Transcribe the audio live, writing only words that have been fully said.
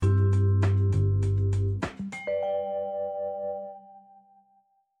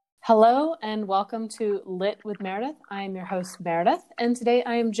Hello and welcome to Lit with Meredith. I am your host, Meredith, and today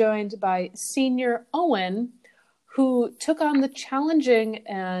I am joined by Senior Owen, who took on the challenging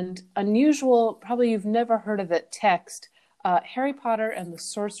and unusual, probably you've never heard of it, text, Harry Potter and the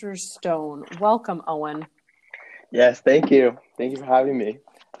Sorcerer's Stone. Welcome, Owen. Yes, thank you. Thank you for having me.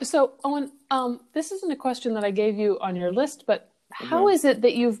 So, Owen, this isn't a question that I gave you on your list, but how is it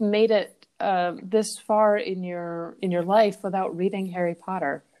that you've made it this far in your life without reading Harry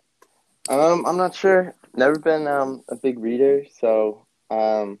Potter? I'm not sure. Never been a big reader, so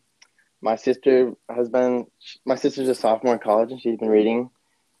my sister's a sophomore in college and she's been reading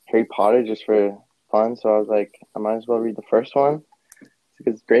Harry Potter just for fun. So I was like, I might as well read the first one.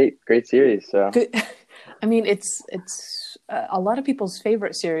 It's a great series. So Good. I mean, it's a lot of people's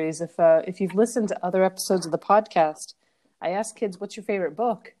favorite series. If you've listened to other episodes of the podcast, I ask kids, "What's your favorite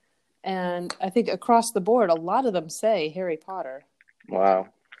book?" And I think across the board, a lot of them say Harry Potter. wow.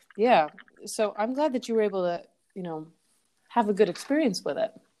 Yeah. So I'm glad that you were able to, have a good experience with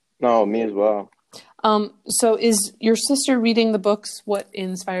it. No, me as well. So is your sister reading the books what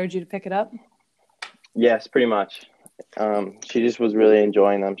inspired you to pick it up? Yes, pretty much. She just was really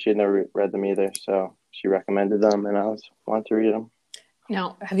enjoying them. She had never read them either, so she recommended them, and I wanted to read them.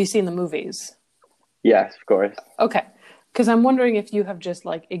 Now, have you seen the movies? Yes, of course. Okay. Because I'm wondering if you have just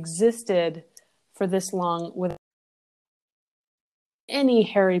existed for this long with any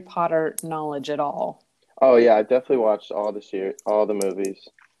Harry Potter knowledge at all. Oh yeah, I definitely watched all the movies.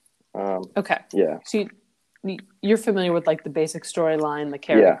 Okay. Yeah. So you're familiar with the basic storyline, the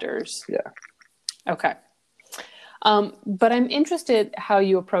characters. Yeah. Okay. But I'm interested how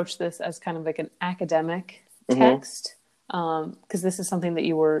you approach this as kind of like an academic text, because this is something that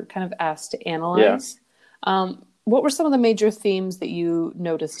you were kind of asked to analyze. Yeah. What were some of the major themes that you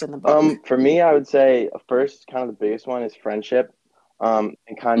noticed in the book? For me, I would say first, kind of the biggest one is friendship, and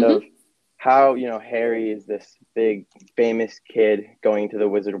kind of how, Harry is this big, famous kid going to the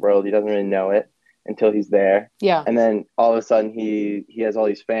wizard world. He doesn't really know it until he's there. Yeah. And then all of a sudden he has all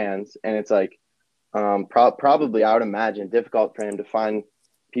these fans, and it's like, probably, I would imagine, difficult for him to find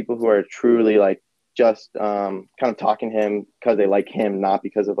people who are truly just kind of talking to him because they like him, not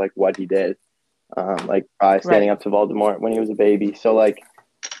because of what he did, by standing up to Voldemort when he was a baby. So and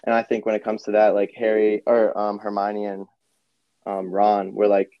I think when it comes to that, Harry or Hermione and Ron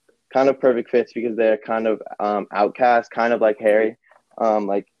were kind of perfect fits because they're kind of outcasts, kind of like Harry.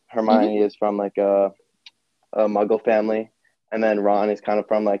 Hermione is from a Muggle family, and then Ron is kind of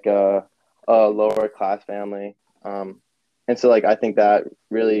from a lower class family. And so I think that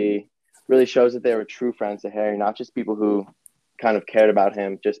really shows that they were true friends to Harry, not just people who kind of cared about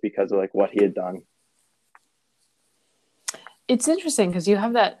him just because of what he had done. It's interesting because you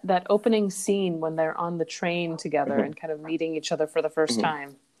have that opening scene when they're on the train together and kind of meeting each other for the first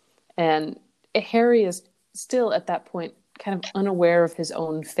time. And Harry is still at that point kind of unaware of his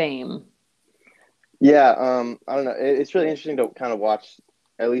own fame. Yeah, I don't know. It's really interesting to kind of watch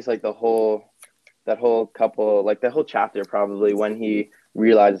at least that whole couple, the whole chapter probably, when he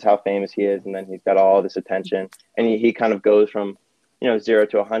realizes how famous he is, and then he's got all this attention, and he kind of goes from 0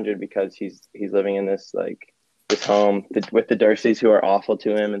 to 100 because he's living in this this home with the Dursleys, who are awful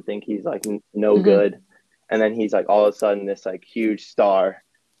to him and think he's no good, and then he's all of a sudden this huge star.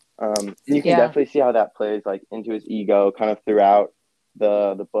 And you can definitely see how that plays into his ego kind of throughout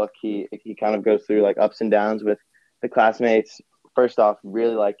the book. He kind of goes through ups and downs with the classmates. First off,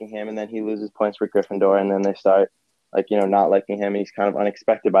 really liking him, and then he loses points for Gryffindor, and then they start not liking him, and he's kind of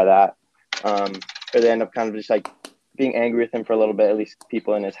unexpected by that. Or they end up kind of just being angry with him for a little bit, at least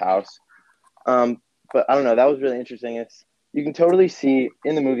people in his house. But I don't know, that was really interesting. You can totally see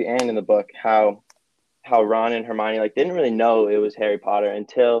in the movie and in the book how Ron and Hermione didn't really know it was Harry Potter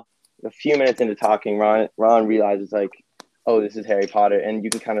until a few minutes into talking. Ron realizes oh, this is Harry Potter, and you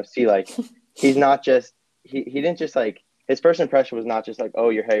can kind of see he's not just he didn't just his first impression was not just oh,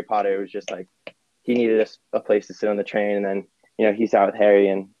 you're Harry Potter. It was just he needed a place to sit on the train, and then he's out with Harry,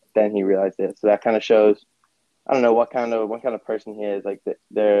 and then he realized it. So that kind of shows, I don't know what kind of person he is.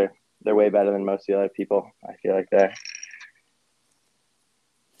 They're way better than most of the other people, I feel they're.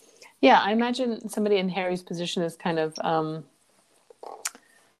 Yeah, I imagine somebody in Harry's position is kind of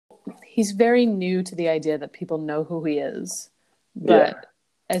he's very new to the idea that people know who he is, but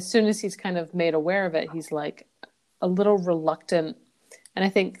as soon as he's kind of made aware of it, he's a little reluctant. And I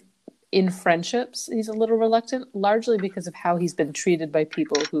think in friendships, he's a little reluctant, largely because of how he's been treated by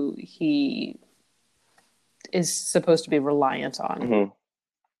people who he is supposed to be reliant on.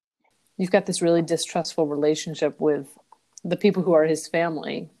 You've got this really distrustful relationship with the people who are his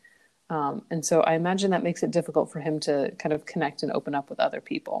family. And so I imagine that makes it difficult for him to kind of connect and open up with other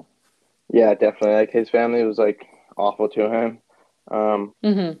people. Yeah, definitely. Like his family was like awful to him. Um,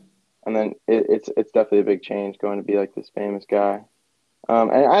 Mm-hmm. and then it's definitely a big change going to be like this famous guy.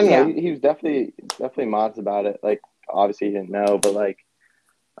 And I don't know, Yeah. he was definitely modest about it. Like obviously he didn't know, but like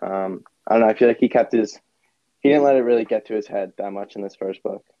I don't know, I feel like he didn't let it really get to his head that much in this first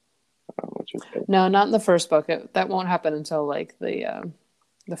book, which was good. No, not in the first book. That won't happen until like the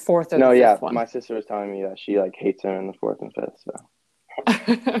fourth or the No, yeah, fifth one. my sister was telling me that she like hates him in the fourth and fifth. So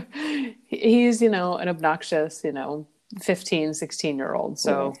He's, an obnoxious, 15, 16-year-old. yeah,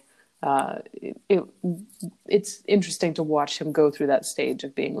 So it it's interesting to watch him go through that stage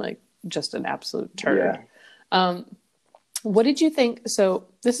of being like just an absolute turd. yeah. Um, what did you think? So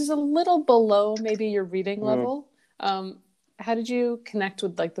this is a little below maybe your reading Mhm. level. How did you connect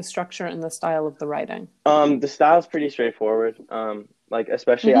with like the structure and the style of the writing? The style's pretty straightforward. Like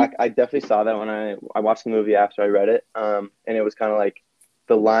especially Mm-hmm. I definitely saw that when I watched the movie after I read it. And it was kind of like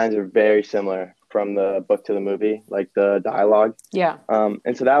the lines are very similar from the book to the movie, like the dialogue. Yeah.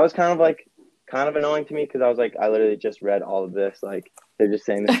 And so that was kind of annoying to me because I was like, I literally just read all of this. Like they're just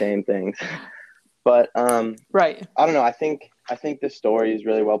saying the same things. But Right. I don't know. I think the story is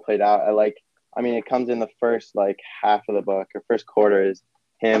really well played out. I mean, it comes in the first like half of the book or first quarter is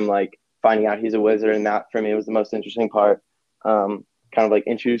him like finding out he's a wizard, and that for me was the most interesting part. Kind of like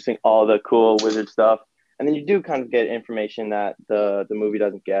introducing all the cool wizard stuff, and then you do kind of get information that the movie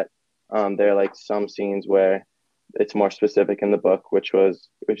doesn't get. There are like some scenes where it's more specific in the book, which is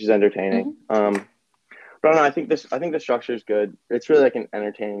entertaining. Mm-hmm. But I don't know. I think the structure is good. It's really like an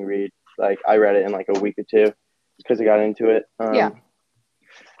entertaining read. Like I read it in like a week or two because I got into it. Yeah.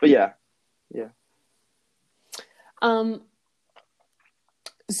 But yeah, yeah. Um,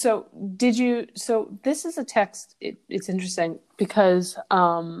 so this is a text, it's interesting because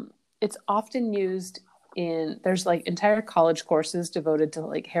it's often used there's like entire college courses devoted to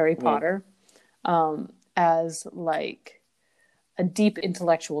like Harry Mhm. Potter as like a deep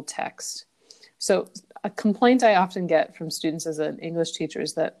intellectual text. So a complaint I often get from students as an English teacher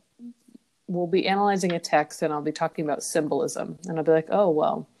is that we'll be analyzing a text and I'll be talking about symbolism. And I'll be like, oh,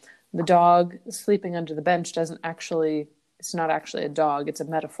 well, the dog sleeping under the bench it's not actually a dog, it's a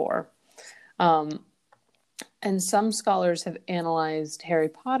metaphor. Um, and some scholars have analyzed Harry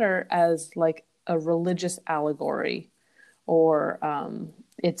Potter as like a religious allegory, or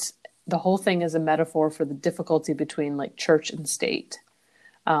it's the whole thing is a metaphor for the difficulty between like church and state.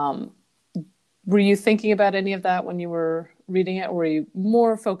 Um, were you thinking about any of that when you were reading it, or were you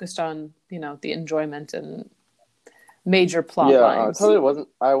more focused on, the enjoyment and major plot Yeah, lines? totally wasn't.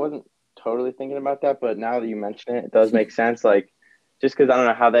 I wasn't totally thinking about that, but now that you mention it, it does make sense. Like, just because I don't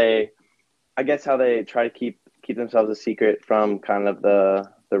know how they, I guess how they try to keep themselves a secret from kind of the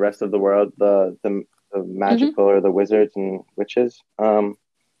rest of the world, the Mm-hmm. magical or the wizards and witches. And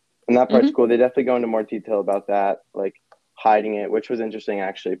that part's Mm-hmm. cool. They definitely go into more detail about that, like hiding it, which was interesting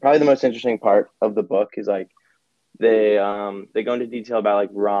actually. Probably the most interesting part of the book is like they go into detail about like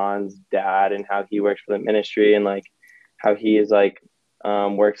Ron's dad and how he works for the ministry and like how he is like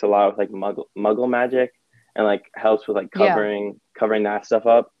works a lot with like muggle magic and like helps with like Yeah. covering that stuff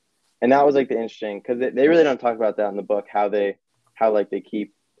up. And that was like the interesting because they really don't talk about that in the book how like they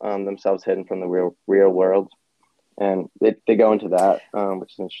keep themselves hidden from the real world, and they go into that,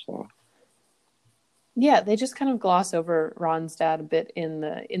 which is interesting. Yeah, they just kind of gloss over Ron's dad a bit in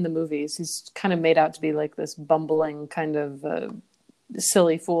the movies. He's kind of made out to be like this bumbling kind of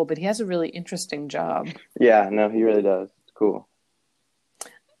silly fool, but he has a really interesting job. Yeah, no, he really does. It's cool.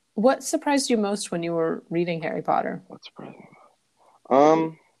 What surprised you most when you were reading Harry Potter? What's surprising?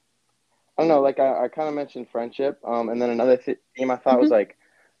 Um, I don't know. Like I kind of mentioned friendship. And then another theme I thought was Mm-hmm. like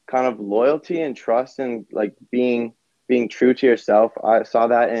kind of loyalty and trust and like being true to yourself. I saw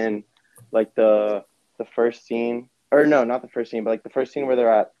that in like the first scene, or no, not the first scene, but like the first scene where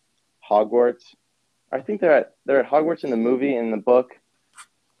they're at Hogwarts. I think they're at Hogwarts in the movie. In the book,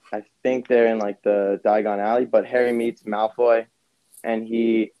 I think they're in like the Diagon Alley. But Harry meets Malfoy, and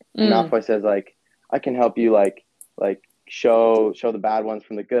Mm, Malfoy says like, I can help you like show the bad ones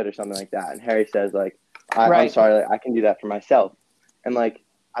from the good or something like that. And Harry says like, I'm right. sorry, like, I can do that for myself. And like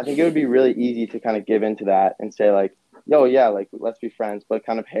I think it would be really easy to kind of give into that and say like, yo, yeah, like let's be friends. But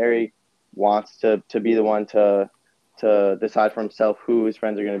kind of Harry wants to be the one to decide for himself who his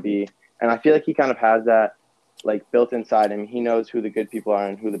friends are going to be. And I feel like he kind of has that like built inside him. He knows who the good people are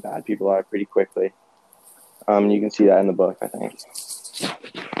and who the bad people are pretty quickly. You can see that in the book, I think.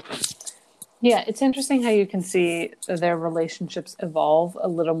 Yeah, it's interesting how you can see their relationships evolve a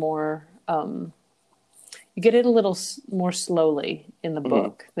little more. You you get it a little more slowly in the Mm-hmm.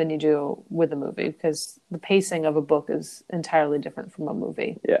 book than you do with the movie, because the pacing of a book is entirely different from a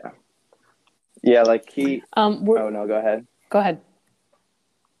movie. Yeah. Yeah, like oh no, go ahead. Go ahead.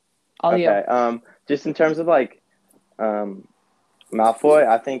 All you. Okay. Just in terms of like Malfoy,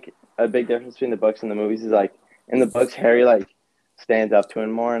 I think a big difference between the books and the movies is like in the books Harry like stands up to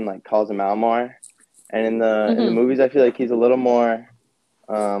him more and like calls him out more. And in the movies I feel like he's a little more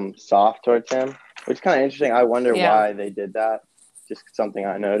soft towards him, which is kind of interesting. I wonder why they did that. Just something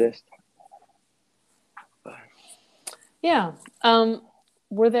I noticed. Yeah.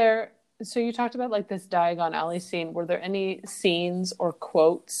 So you talked about like this Diagon Alley scene. Were there any scenes or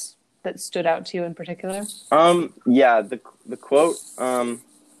quotes that stood out to you in particular? Yeah, the quote, one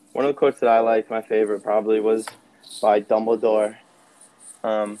of the quotes that I liked, my favorite probably, was by Dumbledore.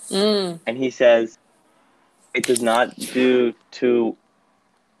 And he says, "It does not do to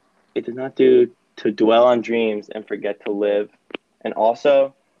dwell on dreams and forget to live. And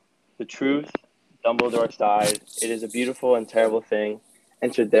also, the truth, Dumbledore sighed, it is a beautiful and terrible thing,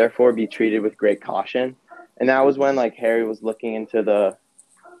 and should therefore be treated with great caution." And that was when like Harry was looking into the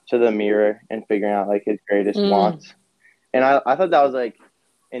mirror and figuring out like his greatest wants. And I thought that was like,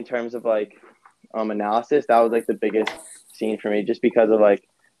 in terms of like analysis, that was like the biggest scene for me, just because of like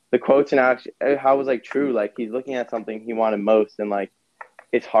the quotes and actually how it was like true. Like he's looking at something he wanted most, and like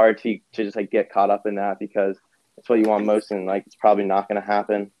it's hard to just like get caught up in that because it's what you want most, and like it's probably not going to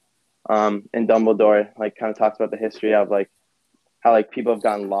happen. And Dumbledore like kind of talks about the history of like how like people have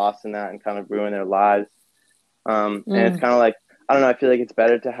gotten lost in that and kind of ruined their lives. And it's kind of like, I don't know, I feel like it's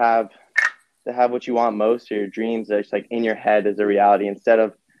better to have what you want most, or your dreams that's like in your head as a reality, instead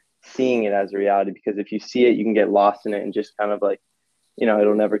of seeing it as a reality, because if you see it you can get lost in it and just kind of like,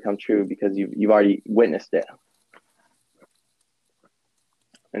 it'll never come true because you've already witnessed it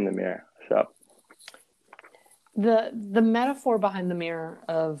in the mirror. So the metaphor behind the mirror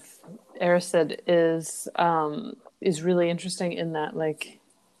of Erised is really interesting in that, like,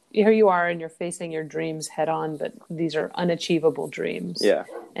 here you are and you're facing your dreams head on, but these are unachievable dreams. Yeah.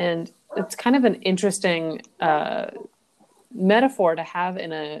 And it's kind of an interesting metaphor to have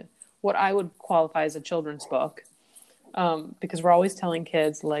in what I would qualify as a children's book, because we're always telling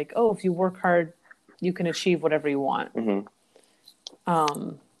kids like, oh, if you work hard, you can achieve whatever you want.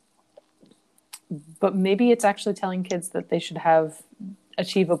 But maybe it's actually telling kids that they should have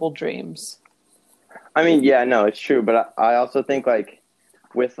achievable dreams. I mean, yeah, no, it's true, but I also think like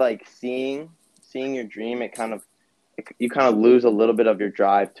with like seeing your dream, you kind of lose a little bit of your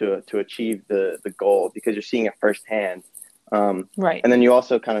drive to achieve the goal, because you're seeing it firsthand. Right. And then you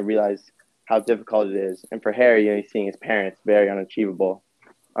also kind of realize how difficult it is. And for Harry, he's seeing his parents very unachievable.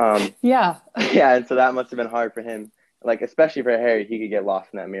 Yeah. Yeah, and so that must have been hard for him. Like, especially for Harry, he could get lost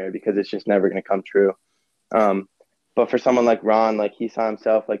in that mirror because it's just never going to come true. But for someone like Ron, like he saw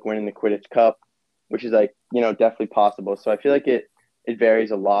himself like winning the Quidditch Cup, which is like, definitely possible. So I feel like it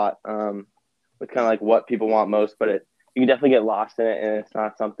varies a lot with kind of like what people want most, but you can definitely get lost in it, and it's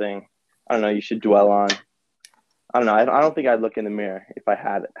not something, I don't know, you should dwell on. I don't know. I don't think I'd look in the mirror if I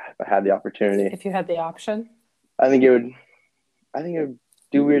had the opportunity. If you had the option, I think it would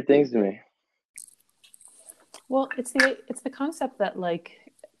do weird things to me. Well, it's the concept that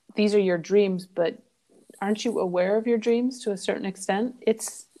like these are your dreams, but aren't you aware of your dreams to a certain extent?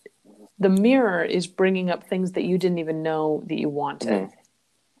 It's the mirror is bringing up things that you didn't even know that you wanted.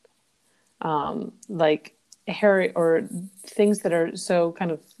 Like Harry, or things that are so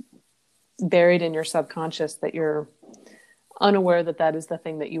kind of buried in your subconscious that you're unaware that is the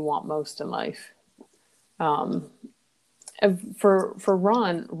thing that you want most in life. For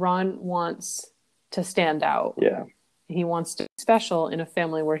Ron wants to stand out. Yeah. He wants to be special in a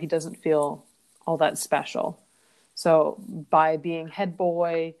family where he doesn't feel all that special. So by being head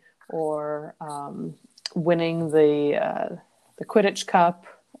boy, or winning the Quidditch Cup,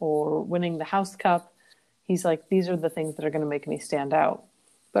 or winning the House Cup, he's like, these are the things that are going to make me stand out.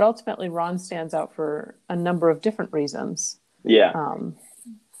 But ultimately, Ron stands out for a number of different reasons. Yeah.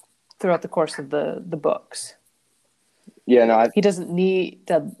 Throughout the course of the books. Yeah, no, he doesn't need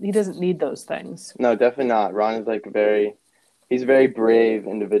those things. No, definitely not. Ron is like he's a very brave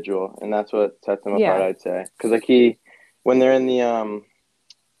individual, and that's what sets him apart, I'd say. Because like when they're in the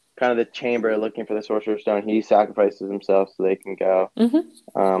kind of the chamber looking for the Sorcerer's Stone, he sacrifices himself so they can go. And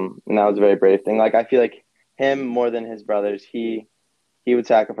that was a very brave thing. Like I feel like him more than his brothers, he would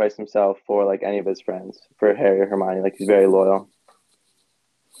sacrifice himself for like any of his friends, for Harry or Hermione. Like he's very loyal.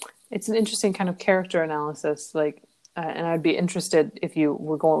 It's an interesting kind of character analysis, like. And I'd be interested, if you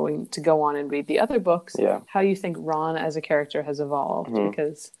were going to go on and read the other books, how you think Ron as a character has evolved,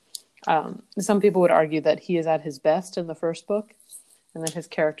 because Some people would argue that he is at his best in the first book, and then his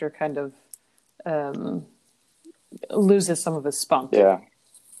character kind of loses some of his spunk. Yeah.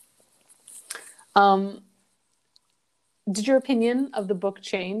 Did your opinion of the book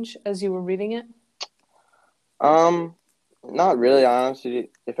change as you were reading it? Not really, honestly.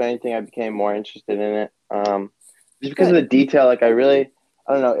 If anything, I became more interested in it. Just because of the Good. detail, like I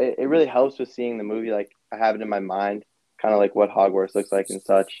don't know, it really helps with seeing the movie. Like I have it in my mind, kind of like what Hogwarts looks like and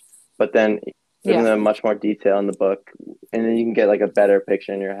such. But then giving Yeah. them much more detail in the book, and then you can get like a better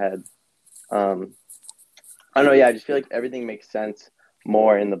picture in your head. Um, I don't know. Yeah, I just feel like everything makes sense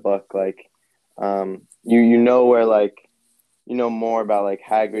more in the book. Like, you know where like you know more about like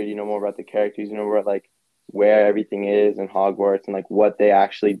Hagrid, you know more about the characters, you know more like where everything is in Hogwarts and like what they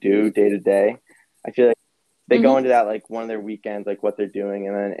actually do day to day. I feel like they go Mm-hmm. into that like one of their weekends, like what they're doing,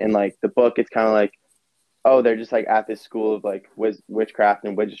 and then in like the book, it's kind of like, oh, they're just like at this school of like witchcraft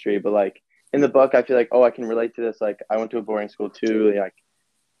and wizardry, but like in the book, I feel like, oh, I can relate to this. Like I went to a boarding school too. Like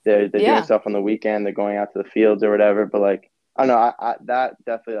they're doing Yeah. stuff on the weekend, they're going out to the fields or whatever. But like I don't know, that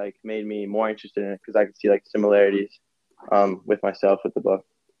definitely like made me more interested in it because I could see like similarities with myself with the book.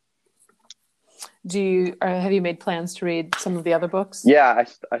 Have you made plans to read some of the other books? Yeah,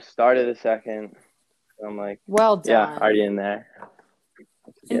 I started the second. I'm like, Well yeah, done. already in there.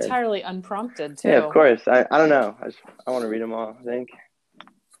 That's good. Entirely unprompted Yeah, of too. course. I don't know. I want to read them all, I think.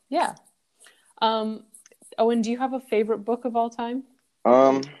 Yeah. Um, Owen, do you have a favorite book of all time?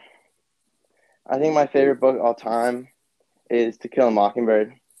 Um, I think my favorite book of all time is To Kill a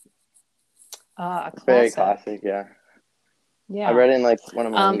Mockingbird. A Very classic. classic, yeah. I Yeah. read it in like one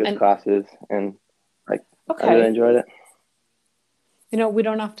of my English And classes and like I really okay. enjoyed it. We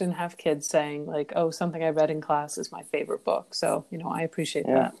don't often have kids saying like, "Oh, something I read in class is my favorite book." So, I appreciate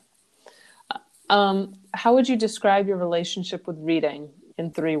Yeah. that. How would you describe your relationship with reading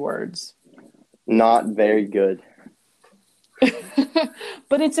in 3 words? Not very good.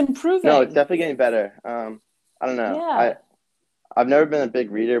 But it's No, it's improving. definitely getting better. I don't know. Yeah. I've never been a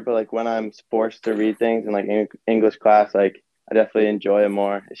big reader, but like when I'm forced to read things in like English class, like I definitely enjoy it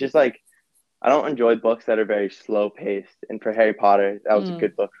more. It's just like I don't enjoy books that are very slow paced. And for Harry Potter, that was a Mm,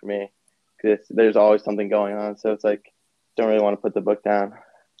 good book for me because there's always something going on. So it's like don't really want to put the book down.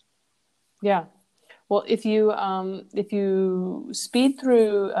 yeah. Well, if you speed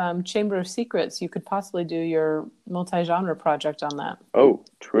through Chamber of Secrets, you could possibly do your multi-genre project on that, Oh,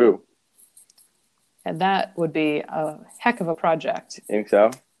 true. and that would be a heck of a project. Think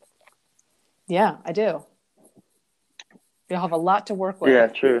so? Yeah, I do. You'll have a lot to work Yeah,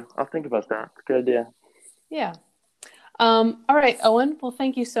 with. true. I'll think about that. Good idea. Yeah. All right, Owen. Well,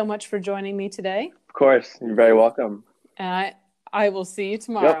 thank you so much for joining me today, Of course, you're very welcome. and I will see you Yep,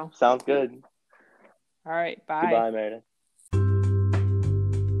 tomorrow. sounds good. All right. Bye. Goodbye, Meredith.